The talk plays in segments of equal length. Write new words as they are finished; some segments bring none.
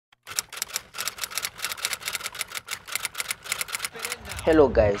Hello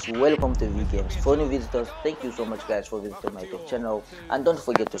guys, welcome to VGAMES. For new visitors, thank you so much guys for visiting my YouTube channel, and don't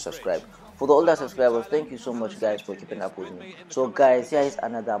forget to subscribe. For the older subscribers, thank you so much guys for keeping up with me. So guys, here is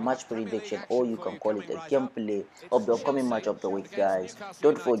another match prediction, or you can call it a gameplay of the upcoming match of the week guys.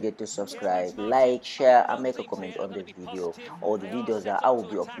 Don't forget to subscribe, like, share and make a comment on this video or the videos that I will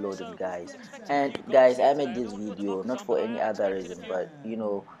be uploading guys. And guys, I made this video not for any other reason, but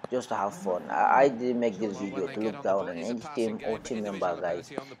just to have fun. I didn't make this video to look down on any team or team member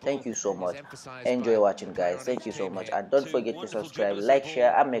guys. Thank you so much. Enjoy watching guys. Thank you so much, and don't forget to subscribe, like,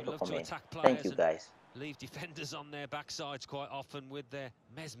 share and make a comment. Thank you guys. Leave defenders on their backsides quite often with their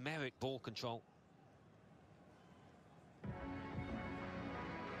mesmeric ball control.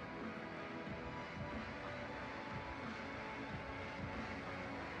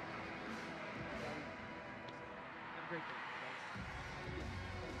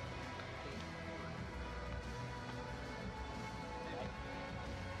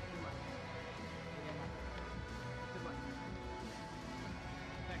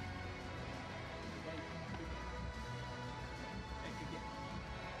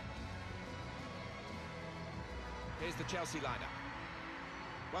 Here's the Chelsea lineup.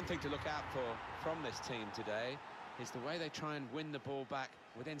 One thing to look out for from this team today is the way they try and win the ball back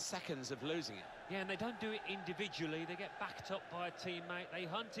within seconds of losing it. Yeah, and they don't do it individually. They get backed up by a teammate. They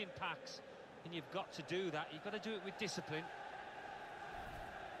hunt in packs, and you've got to do that. You've got to do it with discipline.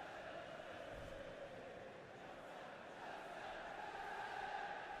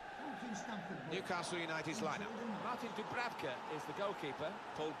 Newcastle United's lineup. Martin Dubravka is the goalkeeper.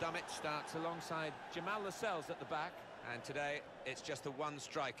 Paul Dummett starts alongside Jamal Lascelles at the back. And today, it's just the one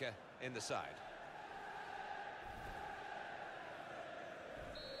striker in the side.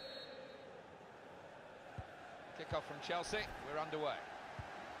 Kick-off from Chelsea. We're underway.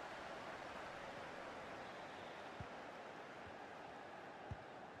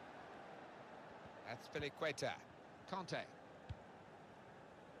 That's Filiqueta. Conte.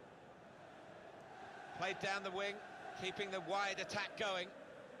 Played down the wing, keeping the wide attack going.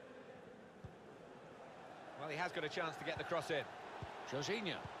 Well, he has got a chance to get the cross in.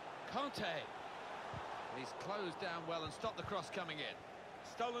 Jorginho. Conte. He's closed down well and stopped the cross coming in.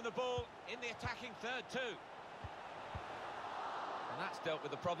 Stolen the ball in the attacking third too. And that's dealt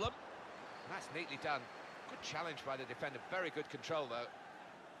with the problem. And that's neatly done. Good challenge by the defender. Very good control, though.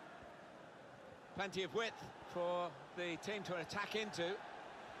 Plenty of width for the team to attack into.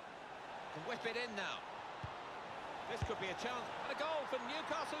 Can whip it in now. This could be a chance. And a goal for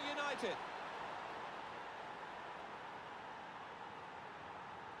Newcastle United.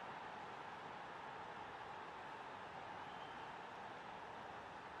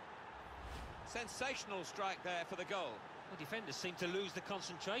 Sensational strike there for the goal. The defenders seem to lose the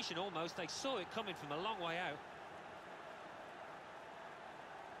concentration almost. They saw it coming from a long way out.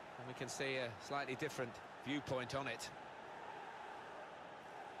 And we can see a slightly different viewpoint on it.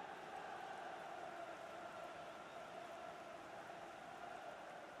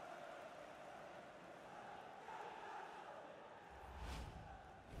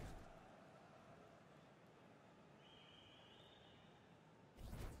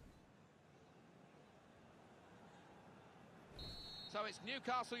 So it's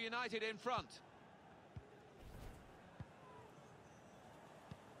Newcastle United in front.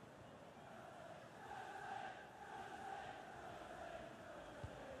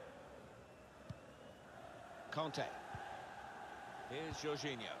 Conte. Here's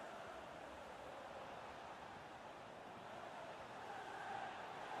Jorginho.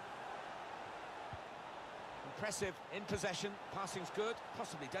 Impressive in possession. Passing's good,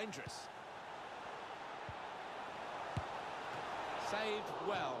 possibly dangerous. Saved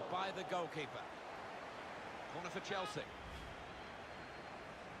well by the goalkeeper. Corner for Chelsea.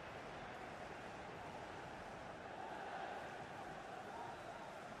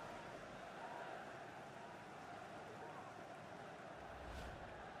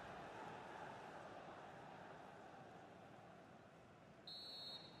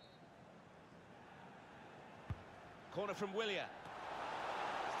 Corner from Willian.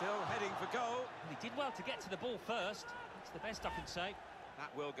 Still heading for goal. Well, he did well to get to the ball first. That's the best I can say.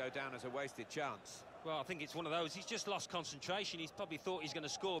 That will go down as a wasted chance. Well, I think it's one of those. He's just lost concentration. He's probably thought he's going to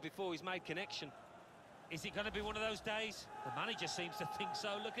score before he's made connection. Is it going to be one of those days? The manager seems to think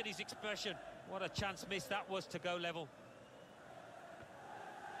so. Look at his expression. What a chance missed that was to go level.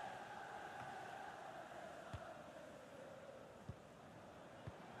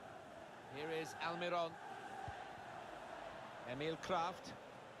 Here is Almiron. Emil Kraft.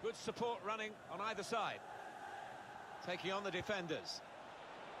 Good support running on either side. Taking on the defenders.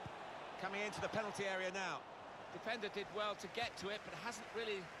 Coming into the penalty area now. Defender did well to get to it, but hasn't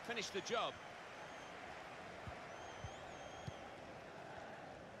really finished the job.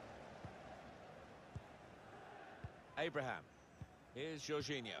 Abraham. Here's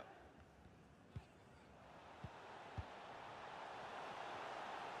Jorginho.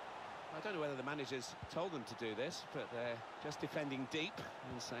 I don't know whether the managers told them to do this, but they're just defending deep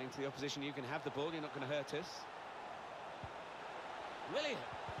and saying to the opposition, you can have the ball, you're not going to hurt us. Willian.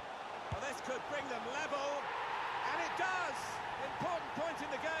 Well, this could bring them level, and it does! Important point in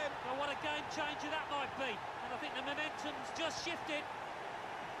the game. Well, what a game changer that might be. And I think the momentum's just shifted.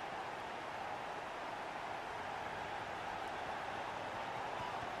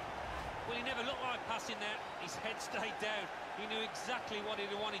 Well, he never looked like passing there. His head stayed down. He knew exactly what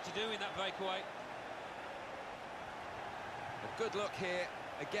he wanted to do in that breakaway. A good look here,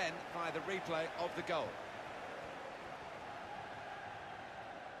 again, by the replay of the goal.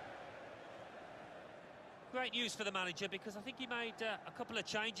 Great news for the manager, because I think he made a couple of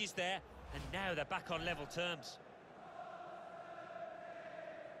changes there, and now they're back on level terms.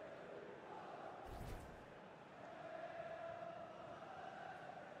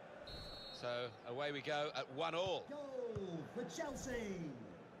 So away we go at 1-1. Goal for Chelsea,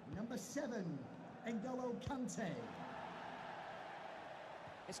 number 7, N'Golo Kante.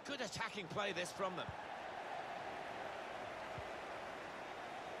 It's good attacking play, this, from them.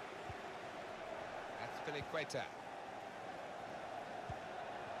 That's Filiqueta.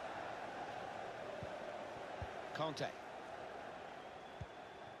 Conte.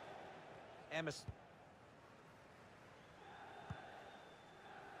 Emerson.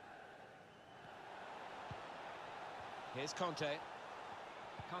 Here's Conte.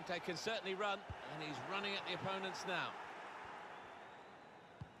 Conte can certainly run, and he's running at the opponents now.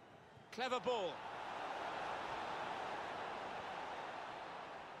 Clever ball.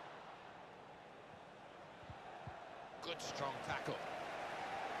 Good strong tackle.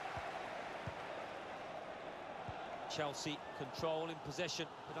 Chelsea control in possession,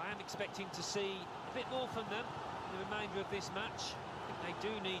 but I am expecting to see a bit more from them in the remainder of this match. I think they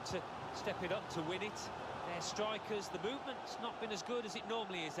do need to step it up to win it. Their strikers, the movement's not been as good as it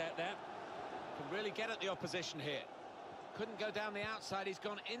normally is out there. Can really get at the opposition here. Couldn't go down the outside, he's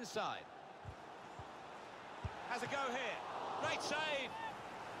gone inside. Has a go here. Great save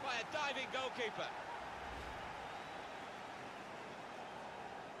by a diving goalkeeper.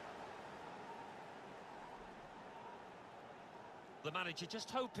 The manager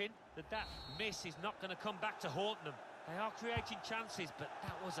just hoping that that miss is not going to come back to haunt them. They are creating chances, but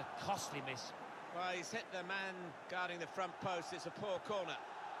that was a costly miss. Well, he's hit the man guarding the front post. It's a poor corner.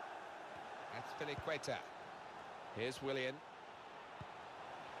 That's Filiqueta. Here's Willian.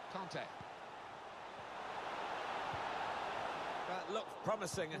 Conte. That looked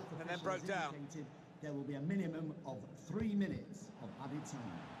promising and then broke down. There will be a minimum of 3 minutes of added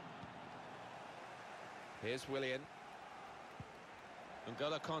time. Here's Willian.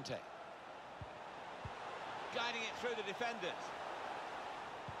 N'Golo Conte. Guiding it through the defenders.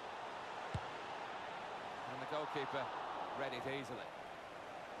 And the goalkeeper read it easily.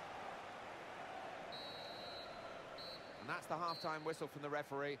 And that's the half-time whistle from the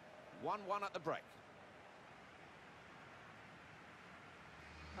referee. 1-1 at the break.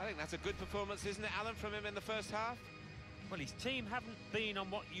 I think that's a good performance, isn't it, Alan, from him in the first half? Well, his team haven't been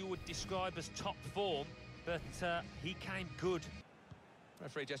on what you would describe as top form, but he came good.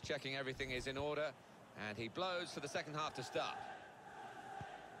 Referee just checking everything is in order, and he blows for the second half to start.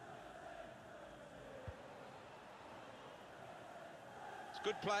 It's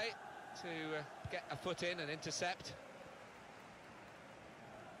good play to get a foot in and intercept.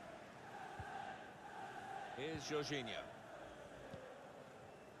 Here's Jorginho.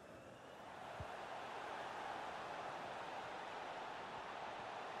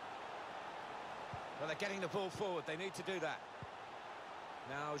 Well, they're getting the ball forward. They need to do that.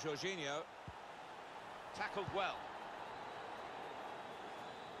 Now Jorginho, tackled well.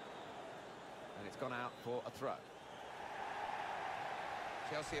 And it's gone out for a throw.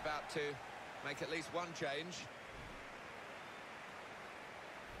 Chelsea about to make at least one change.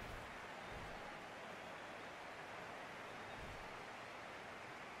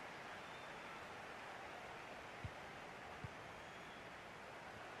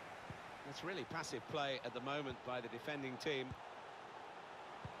 It's really passive play at the moment by the defending team.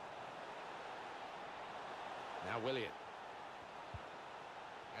 Now Willian.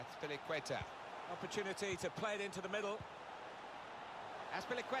 That's Filiqueta. Opportunity to play it into the middle. That's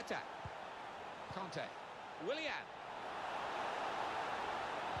Filiqueta. Conte. Willian.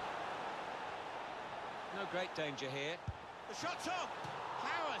 No great danger here. The shot's on.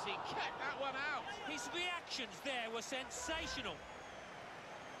 How has he kept that one out? His reactions there were sensational.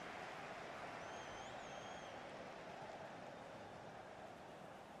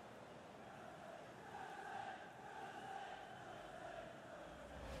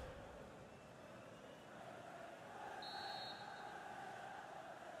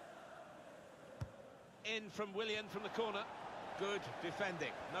 In from Willian from the corner. Good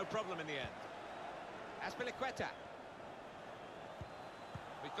defending, no problem in the end. Azpilicueta.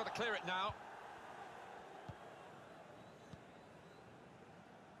 We've got to clear it now.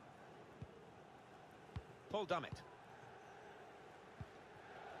 Paul Dummett.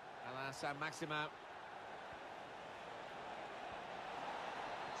 Alain Saint-Maximin.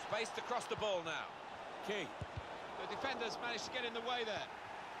 Spaced across the ball now. Key. The defenders managed to get in the way there.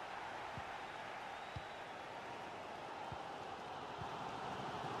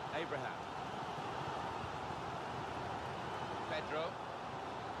 Abraham. Pedro.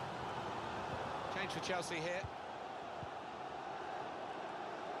 Change for Chelsea here.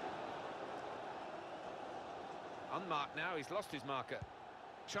 Unmarked now, he's lost his marker.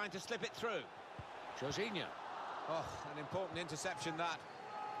 Trying to slip it through. Jorginho. Oh, an important interception that.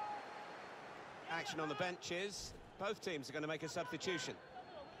 Action on the benches. Both teams are going to make a substitution.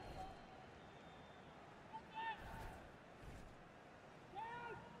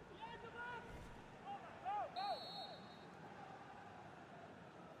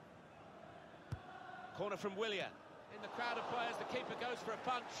 Corner from Willian. In the crowd of players, the keeper goes for a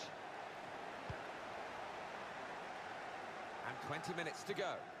punch. And 20 minutes to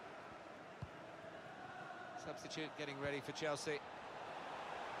go. Substitute getting ready for Chelsea.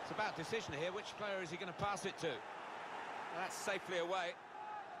 It's about decision here. Which player is he going to pass it to? That's safely away.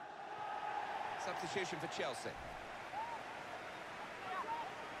 Substitution for Chelsea.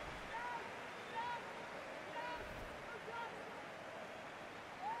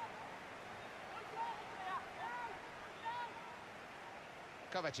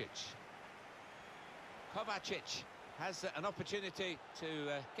 Kovacic has an opportunity to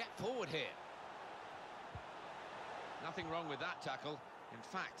get forward here. Nothing wrong with that tackle. In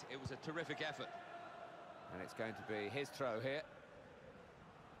fact, it was a terrific effort. And it's going to be his throw here.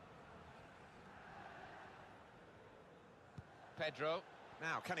 Pedro.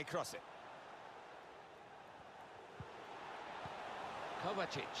 Now, can he cross it?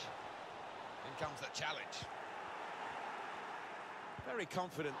 Kovacic. In comes the challenge. Very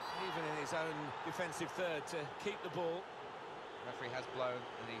confident, even in his own defensive third, to keep the ball. Referee has blown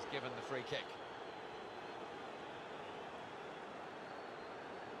and he's given the free kick.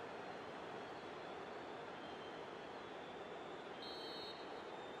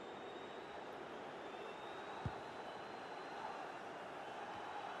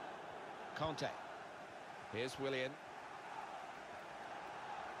 Conte. Here's Willian.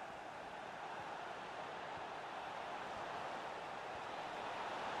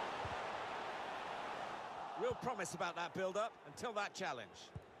 Real promise about that build-up until that challenge.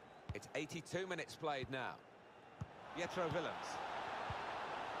 It's 82 minutes played now. Pietro Willems.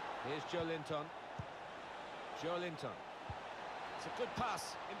 Here's Joe Linton. Joe Linton. It's a good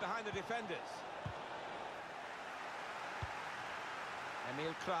pass in behind the defenders.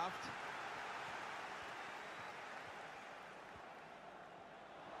 Emil Kraft.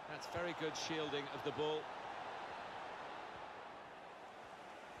 That's very good shielding of the ball.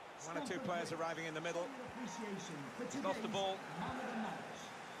 One or two players arriving in the middle. He's lost the ball.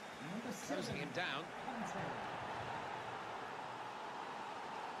 Closing him down.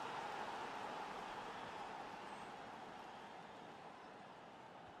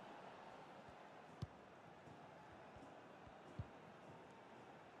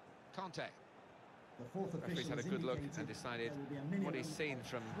 Conte. Referee's had a good look and decided what he's seen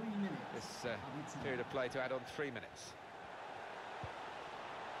from this period of play to add on 3 minutes.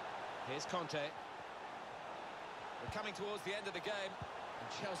 Here's Conte. We're coming towards the end of the game, and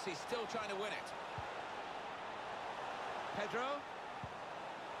Chelsea still trying to win it. Pedro.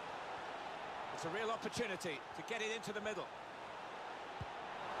 It's a real opportunity to get it into the middle.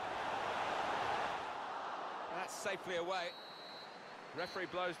 That's safely away. Referee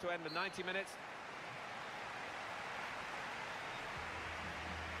blows to end the 90 minutes.